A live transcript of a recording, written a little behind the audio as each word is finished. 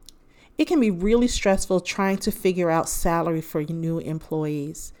It can be really stressful trying to figure out salary for new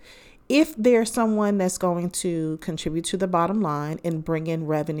employees. If there's someone that's going to contribute to the bottom line and bring in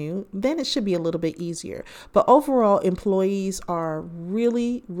revenue, then it should be a little bit easier. But overall, employees are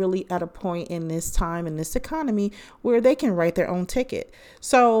really, really at a point in this time, in this economy, where they can write their own ticket.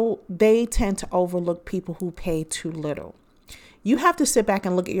 So they tend to overlook people who pay too little. You have to sit back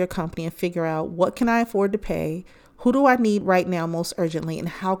and look at your company and figure out, what can I afford to pay? Who do I need right now most urgently? And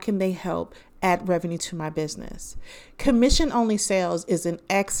how can they help add revenue to my business? Commission-only sales is an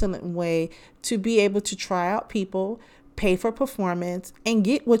excellent way to be able to try out people, pay for performance, and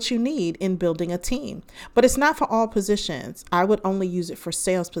get what you need in building a team. But it's not for all positions. I would only use it for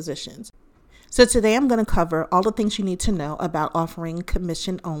sales positions. So today I'm going to cover all the things you need to know about offering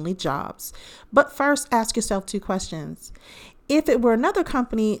commission-only jobs. But first, ask yourself 2 questions. If it were another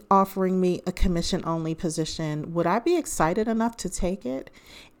company offering me a commission-only position, would I be excited enough to take it?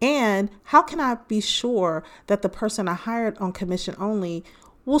 And how can I be sure that the person I hired on commission only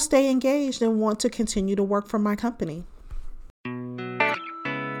will stay engaged and want to continue to work for my company?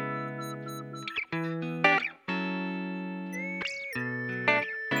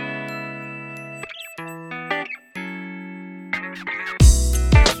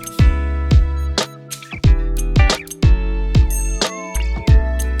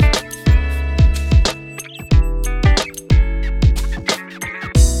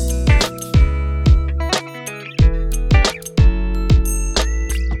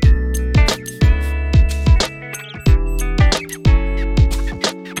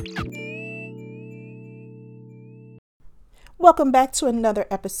 Welcome back to another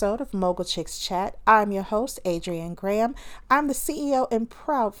episode of Mogul Chicks Chat. I'm your host, Adrienne Graham. I'm the CEO and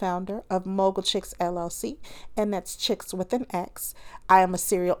proud founder of Mogul Chicks LLC, and that's Chicks with an X. I am a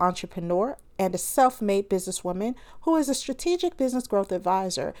serial entrepreneur and a self-made businesswoman who is a strategic business growth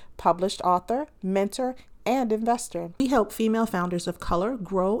advisor, published author, mentor, and investor. We help female founders of color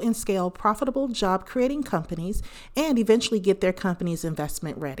grow and scale profitable job-creating companies and eventually get their company's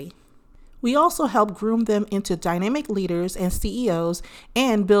investment ready. We also help groom them into dynamic leaders and CEOs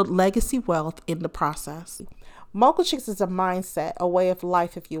and build legacy wealth in the process. Mogul Chicks is a mindset, a way of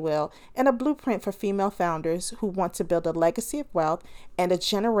life, if you will, and a blueprint for female founders who want to build a legacy of wealth and a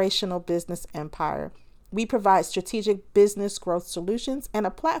generational business empire. We provide strategic business growth solutions and a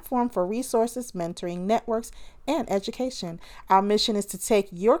platform for resources, mentoring, networks, and education. Our mission is to take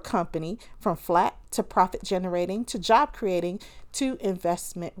your company from flat to profit generating to job creating to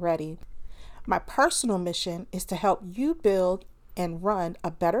investment ready. My personal mission is to help you build and run a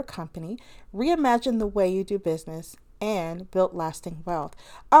better company, reimagine the way you do business, and build lasting wealth.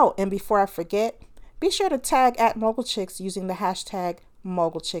 Oh, and before I forget, be sure to tag at Mogul Chicks using the hashtag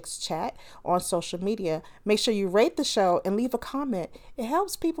Mogul Chicks Chat on social media. Make sure you rate the show and leave a comment. It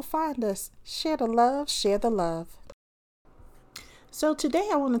helps people find us. Share the love, share the love. So today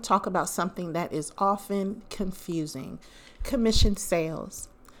I want to talk about something that is often confusing: commission sales.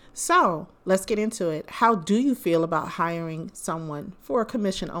 So let's get into it. How do you feel about hiring someone for a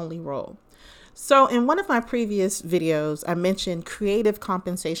commission-only role? So in one of my previous videos, I mentioned creative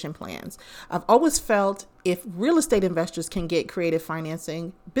compensation plans. I've always felt if real estate investors can get creative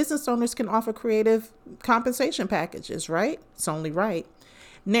financing, business owners can offer creative compensation packages, right? It's only right.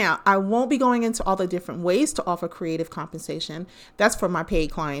 Now, I won't be going into all the different ways to offer creative compensation. That's for my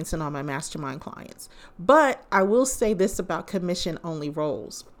paid clients and all my mastermind clients. But I will say this about commission-only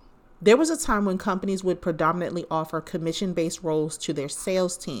roles. There was a time when companies would predominantly offer commission-based roles to their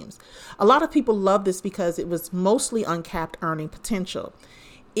sales teams. A lot of people love this because it was mostly uncapped earning potential.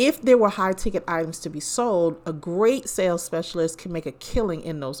 If there were high ticket items to be sold, a great sales specialist can make a killing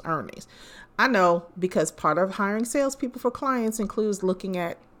in those earnings. I know, because part of hiring salespeople for clients includes looking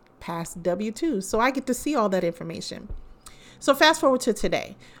at past W-2s, so I get to see all that information. So fast forward to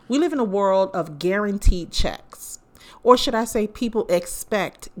today. We live in a world of guaranteed checks. Or should I say, people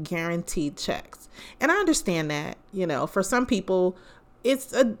expect guaranteed checks. And I understand that, for some people,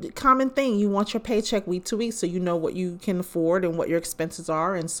 it's a common thing. You want your paycheck week to week so you know what you can afford and what your expenses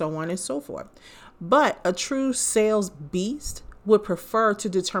are and so on and so forth. But a true sales beast would prefer to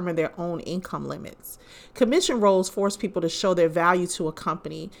determine their own income limits. Commission roles force people to show their value to a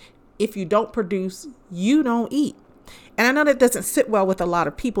company. If you don't produce, you don't eat. And I know that doesn't sit well with a lot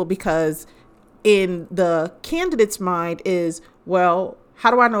of people because in the candidate's mind is, well,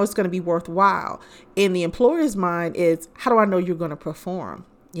 how do I know it's going to be worthwhile? In the employer's mind is, how do I know you're going to perform?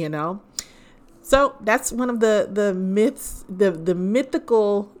 So that's one of the myths, the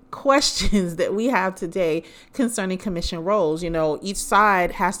mythical questions that we have today concerning commission roles. Each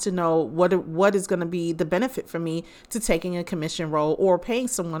side has to know what is going to be the benefit for me to taking a commission role or paying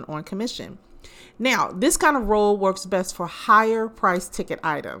someone on commission. Now, this kind of role works best for higher price ticket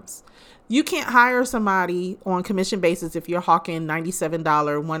items. You can't hire somebody on commission basis if you're hawking $97,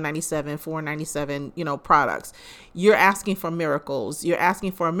 $197, $497, products. You're asking for miracles. You're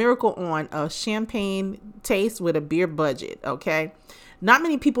asking for a miracle on a champagne taste with a beer budget, okay? Not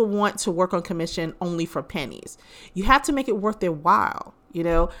many people want to work on commission only for pennies. You have to make it worth their while,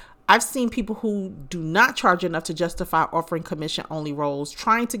 I've seen people who do not charge enough to justify offering commission-only roles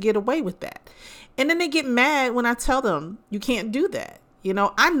trying to get away with that. And then they get mad when I tell them you can't do that.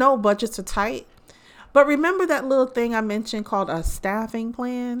 I know budgets are tight, but remember that little thing I mentioned called a staffing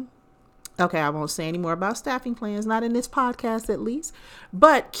plan? Okay, I won't say any more about staffing plans, not in this podcast at least,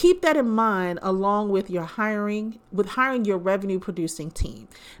 but keep that in mind along with hiring your revenue producing team.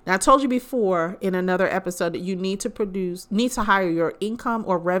 Now, I told you before in another episode that you need to hire your income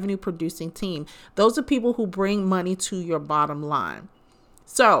or revenue producing team. Those are people who bring money to your bottom line.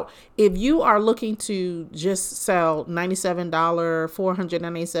 So if you are looking to just sell $97,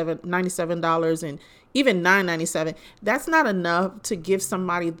 $497, and even $997, that's not enough to give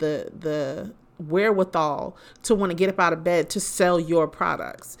somebody the wherewithal to want to get up out of bed to sell your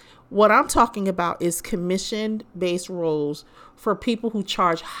products. What I'm talking about is commission-based roles for people who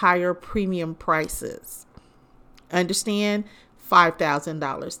charge higher premium prices. Understand? $5,000,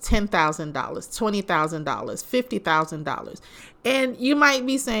 $10,000, $20,000, $50,000. And you might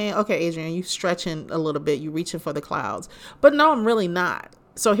be saying, okay, Adrian, you're stretching a little bit. You're reaching for the clouds. But no, I'm really not.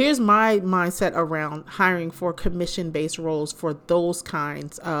 So here's my mindset around hiring for commission-based roles for those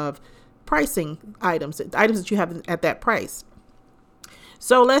kinds of pricing items that you have at that price.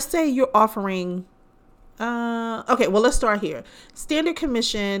 So let's say you're offering let's start here. Standard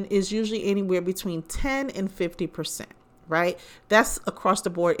commission is usually anywhere between 10 and 50%. Right? That's across the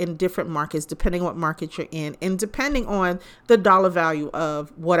board in different markets, depending on what market you're in and depending on the dollar value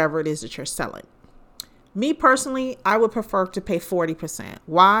of whatever it is that you're selling. Me personally, I would prefer to pay 40%.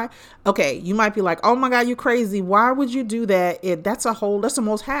 Why? Okay, you might be like, oh my God, you're crazy. Why would you do that? That's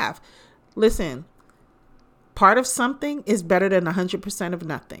almost half. Listen, part of something is better than 100% of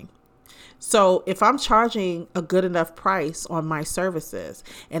nothing. So if I'm charging a good enough price on my services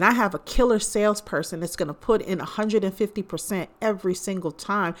and I have a killer salesperson that's going to put in 150% every single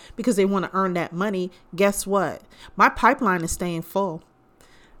time because they want to earn that money, guess what? My pipeline is staying full.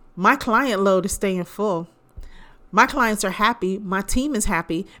 My client load is staying full. My clients are happy. My team is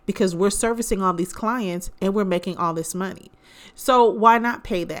happy because we're servicing all these clients and we're making all this money. So why not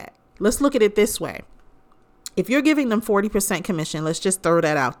pay that? Let's look at it this way. If you're giving them 40% commission, let's just throw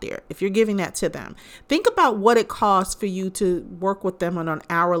that out there. If you're giving that to them, think about what it costs for you to work with them on an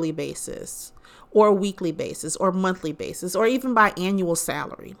hourly basis or a weekly basis or monthly basis or even by annual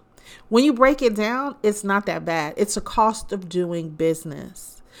salary. When you break it down, it's not that bad. It's a cost of doing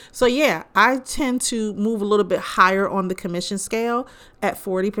business. So yeah, I tend to move a little bit higher on the commission scale at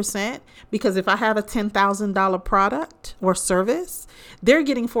 40% because if I have a $10,000 product or service, they're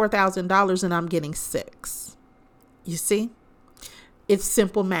getting $4,000 and I'm getting $6,000. You see, it's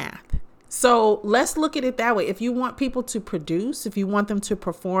simple math. So let's look at it that way. If you want people to produce, if you want them to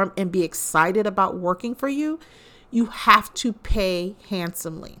perform and be excited about working for you, you have to pay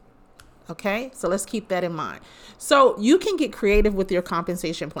handsomely. Okay, so let's keep that in mind. So you can get creative with your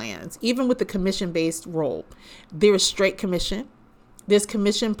compensation plans, even with the commission-based role. There is straight commission. There's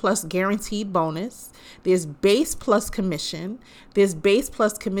commission plus guaranteed bonus. There's base plus commission. There's base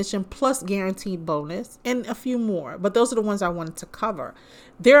plus commission plus guaranteed bonus and a few more. But those are the ones I wanted to cover.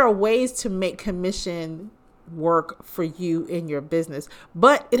 There are ways to make commission work for you in your business,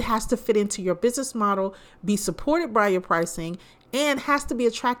 but it has to fit into your business model, be supported by your pricing, and has to be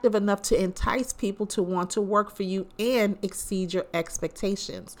attractive enough to entice people to want to work for you and exceed your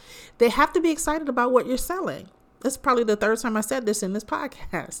expectations. They have to be excited about what you're selling. That's probably the third time I said this in this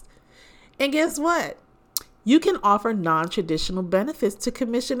podcast. And guess what? You can offer non-traditional benefits to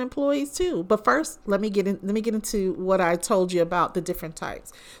commission employees too. But first, let me get into what I told you about the different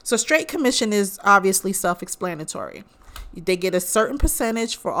types. So straight commission is obviously self-explanatory. They get a certain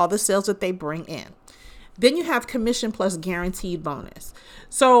percentage for all the sales that they bring in. Then you have commission plus guaranteed bonus.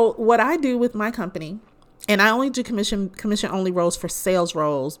 So what I do with my company, and I only do commission only roles for sales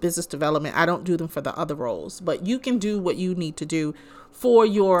roles, business development. I don't do them for the other roles, but you can do what you need to do for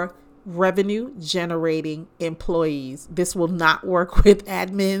your revenue generating employees. This will not work with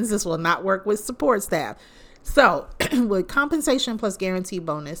admins. This will not work with support staff. So with compensation plus guaranteed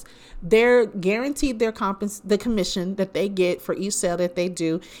bonus, they're guaranteed the commission that they get for each sale that they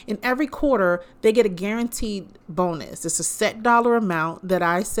do. In every quarter, they get a guaranteed bonus. It's a set dollar amount that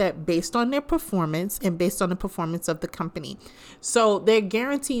I set based on their performance and based on the performance of the company. So their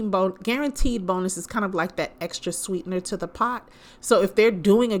guaranteed bonus is kind of like that extra sweetener to the pot. So if they're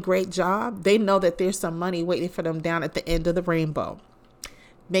doing a great job, they know that there's some money waiting for them down at the end of the rainbow.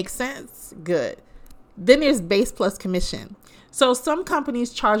 Makes sense? Good. Then there's base plus commission. So some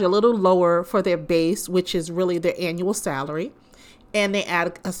companies charge a little lower for their base, which is really their annual salary, and they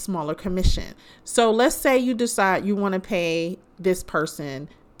add a smaller commission. So let's say you decide you want to pay this person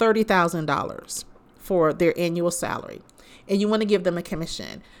 $30,000 for their annual salary, and you want to give them a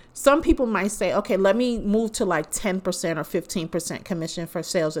commission. Some people might say, okay, let me move to like 10% or 15% commission for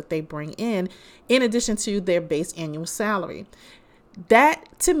sales that they bring in addition to their base annual salary.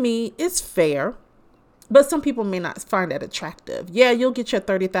 That to me is fair. But some people may not find that attractive. Yeah, you'll get your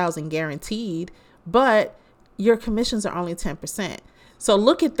 $30,000 guaranteed, but your commissions are only 10%. So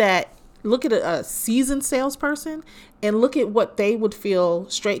look at that. Look at a seasoned salesperson and look at what they would feel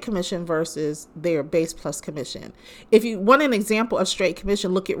straight commission versus their base plus commission. If you want an example of straight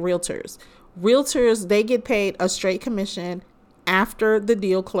commission, look at realtors. Realtors, they get paid a straight commission. After the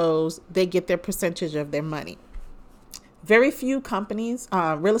deal closed, they get their percentage of their money. Very few companies,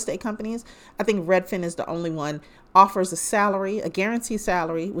 real estate companies, I think Redfin is the only one, offers a guaranteed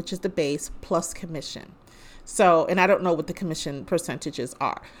salary, which is the base plus commission. So, and I don't know what the commission percentages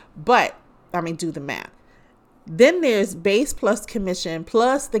are, but do the math. Then there's base plus commission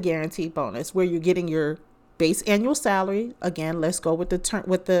plus the guaranteed bonus, where you're getting your base annual salary. Again, let's go with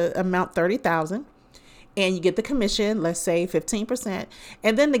the amount 30,000. And you get the commission, let's say 15%.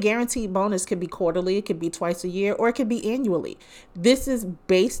 And then the guaranteed bonus could be quarterly, it could be twice a year, or it could be annually. This is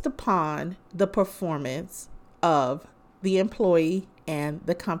based upon the performance of the employee and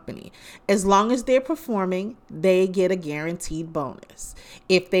the company. As long as they're performing, they get a guaranteed bonus.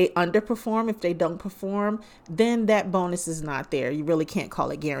 If they underperform, if they don't perform, then that bonus is not there. You really can't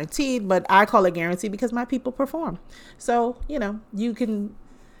call it guaranteed, but I call it guaranteed because my people perform. So, you can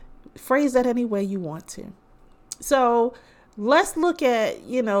phrase that any way you want to. So let's look at,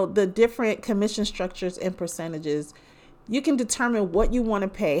 the different commission structures and percentages. You can determine what you want to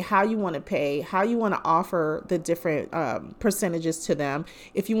pay, how you want to offer the different percentages to them.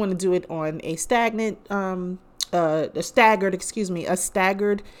 If you want to do it on a staggered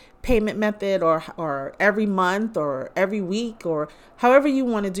payment method, or every month or every week, or however you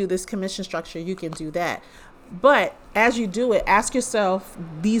want to do this commission structure, you can do that. But as you do it, ask yourself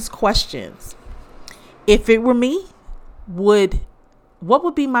these questions. If it were me, what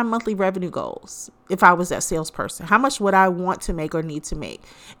would be my monthly revenue goals if I was that salesperson? How much would I want to make or need to make?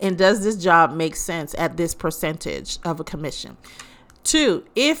 And does this job make sense at this percentage of a commission? 2,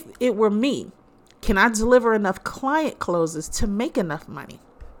 if it were me, can I deliver enough client closes to make enough money?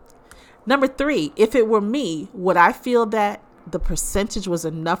 Number 3, if it were me, would I feel that the percentage was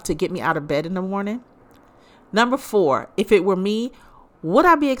enough to get me out of bed in the morning? Number 4, if it were me, would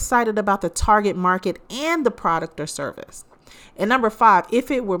I be excited about the target market and the product or service? And number 5, if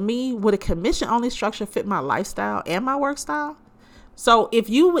it were me, would a commission-only structure fit my lifestyle and my work style? So if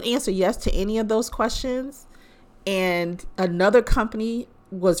you would answer yes to any of those questions and another company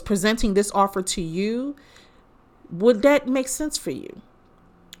was presenting this offer to you, would that make sense for you?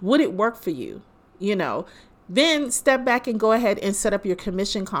 Would it work for you? Then step back and go ahead and set up your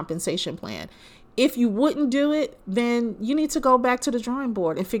commission compensation plan. If you wouldn't do it, then you need to go back to the drawing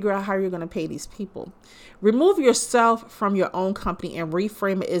board and figure out how you're going to pay these people. Remove yourself from your own company and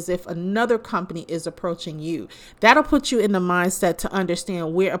reframe it as if another company is approaching you. That'll put you in the mindset to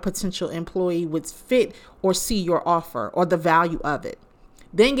understand where a potential employee would fit or see your offer or the value of it.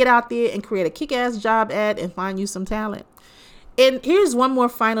 Then get out there and create a kick-ass job ad and find you some talent. And here's one more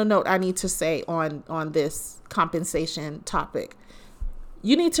final note I need to say on this compensation topic.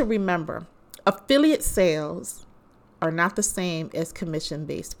 You need to remember, affiliate sales are not the same as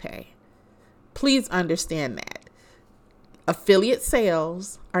commission-based pay. Please understand that. Affiliate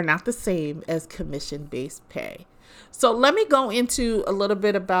sales are not the same as commission-based pay. So let me go into a little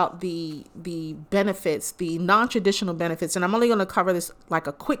bit about the benefits, the non-traditional benefits, and I'm only going to cover this like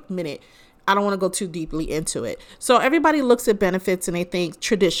a quick minute. I don't want to go too deeply into it. So everybody looks at benefits and they think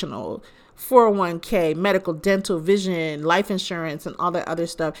traditional, 401k, medical, dental, vision, life insurance, and all that other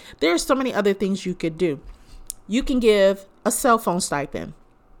stuff. There are so many other things you could do. You can give a cell phone stipend.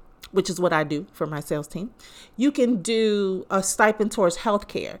 which is what I do for my sales team. You can do a stipend towards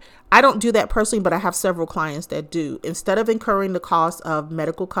healthcare. I don't do that personally, but I have several clients that do. Instead of incurring the cost of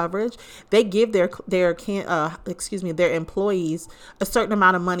medical coverage, they give their employees a certain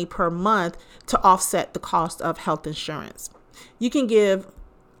amount of money per month to offset the cost of health insurance. You can give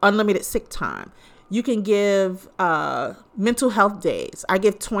unlimited sick time. You can give mental health days. I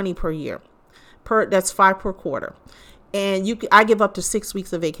give 20 per year. That's 5 per quarter. And I give up to 6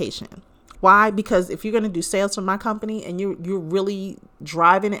 weeks of vacation. Why? Because if you're going to do sales for my company and you're really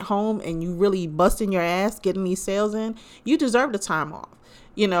driving it home and you really busting your ass getting these sales in, you deserve the time off.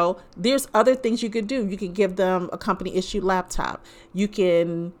 There's other things you could do. You can give them a company issued laptop. You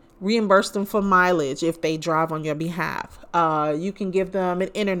can reimburse them for mileage if they drive on your behalf. You can give them an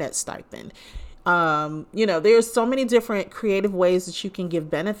internet stipend. There's so many different creative ways that you can give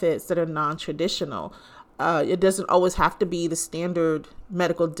benefits that are non-traditional. It doesn't always have to be the standard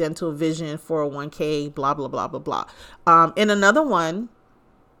medical, dental, vision, 401k, blah, blah, blah, blah, blah. And another one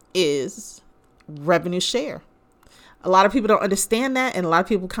is revenue share. A lot of people don't understand that, and a lot of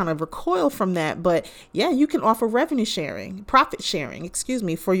people kind of recoil from that. But yeah, you can offer profit sharing,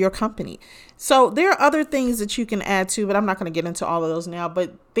 for your company. So there are other things that you can add to, but I'm not going to get into all of those now.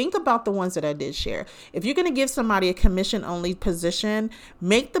 But think about the ones that I did share. If you're going to give somebody a commission-only position,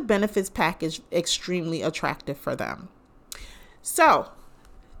 make the benefits package extremely attractive for them. So,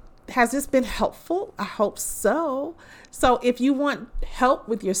 has this been helpful? I hope so. So if you want help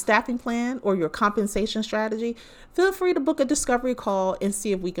with your staffing plan or your compensation strategy, feel free to book a discovery call and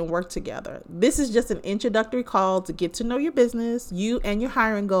see if we can work together. This is just an introductory call to get to know your business, you and your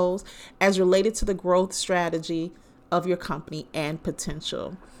hiring goals as related to the growth strategy of your company and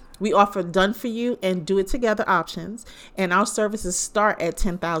potential. We offer done for you and do it together options, and our services start at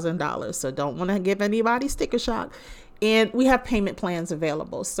 $10,000. So don't want to give anybody sticker shock. And we have payment plans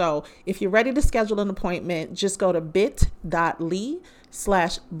available. So if you're ready to schedule an appointment, just go to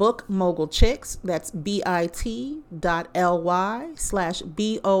bit.ly/bookmogulchicks. That's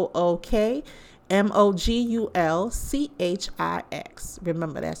bit.ly/BOOKMOGULCHIX.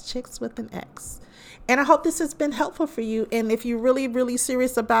 Remember, that's chicks with an X. And I hope this has been helpful for you. And if you're really, really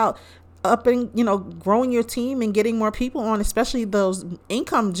serious about growing your team and getting more people on, especially those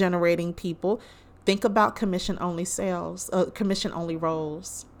income generating people, think about commission-only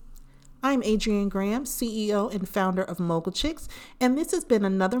roles. I'm Adrienne Graham, CEO and founder of Mogul Chicks, and this has been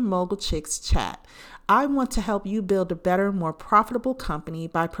another Mogul Chicks Chat. I want to help you build a better, more profitable company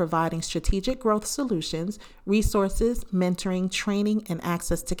by providing strategic growth solutions, resources, mentoring, training, and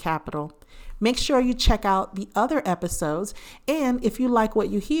access to capital. Make sure you check out the other episodes, and if you like what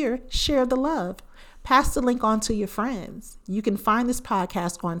you hear, share the love. Pass the link on to your friends. You can find this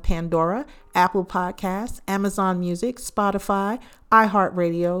podcast on Pandora, Apple Podcasts, Amazon Music, Spotify,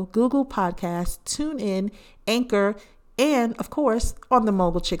 iHeartRadio, Google Podcasts, TuneIn, Anchor, and of course, on the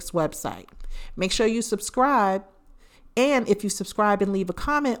Mogul Chicks website. Make sure you subscribe. And if you subscribe and leave a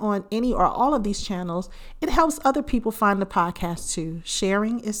comment on any or all of these channels, it helps other people find the podcast too.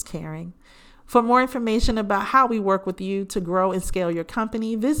 Sharing is caring. For more information about how we work with you to grow and scale your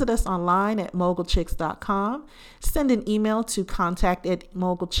company, visit us online at mogulchicks.com. Send an email to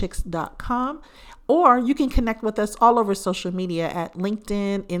contact@mogulchicks.com. Or you can connect with us all over social media at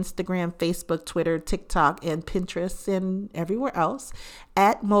LinkedIn, Instagram, Facebook, Twitter, TikTok, and Pinterest, and everywhere else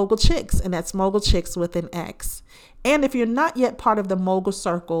at Mogul Chicks. And that's Mogul Chicks with an X. And if you're not yet part of the Mogul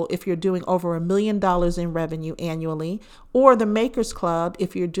Circle, if you're doing over $1 million in revenue annually, or the Makers Club,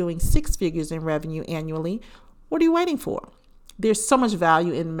 if you're doing 6 figures in revenue annually, what are you waiting for? There's so much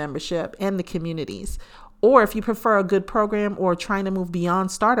value in membership and the communities. Or if you prefer a good program or trying to move beyond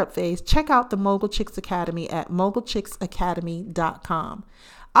startup phase, check out the Mogul Chicks Academy at mogulchicksacademy.com.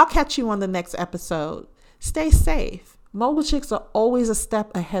 I'll catch you on the next episode. Stay safe. Mogul Chicks are always a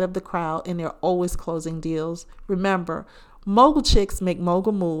step ahead of the crowd, and they're always closing deals. Remember, Mogul Chicks make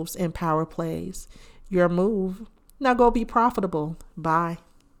mogul moves and power plays. Your move. Now go be profitable. Bye.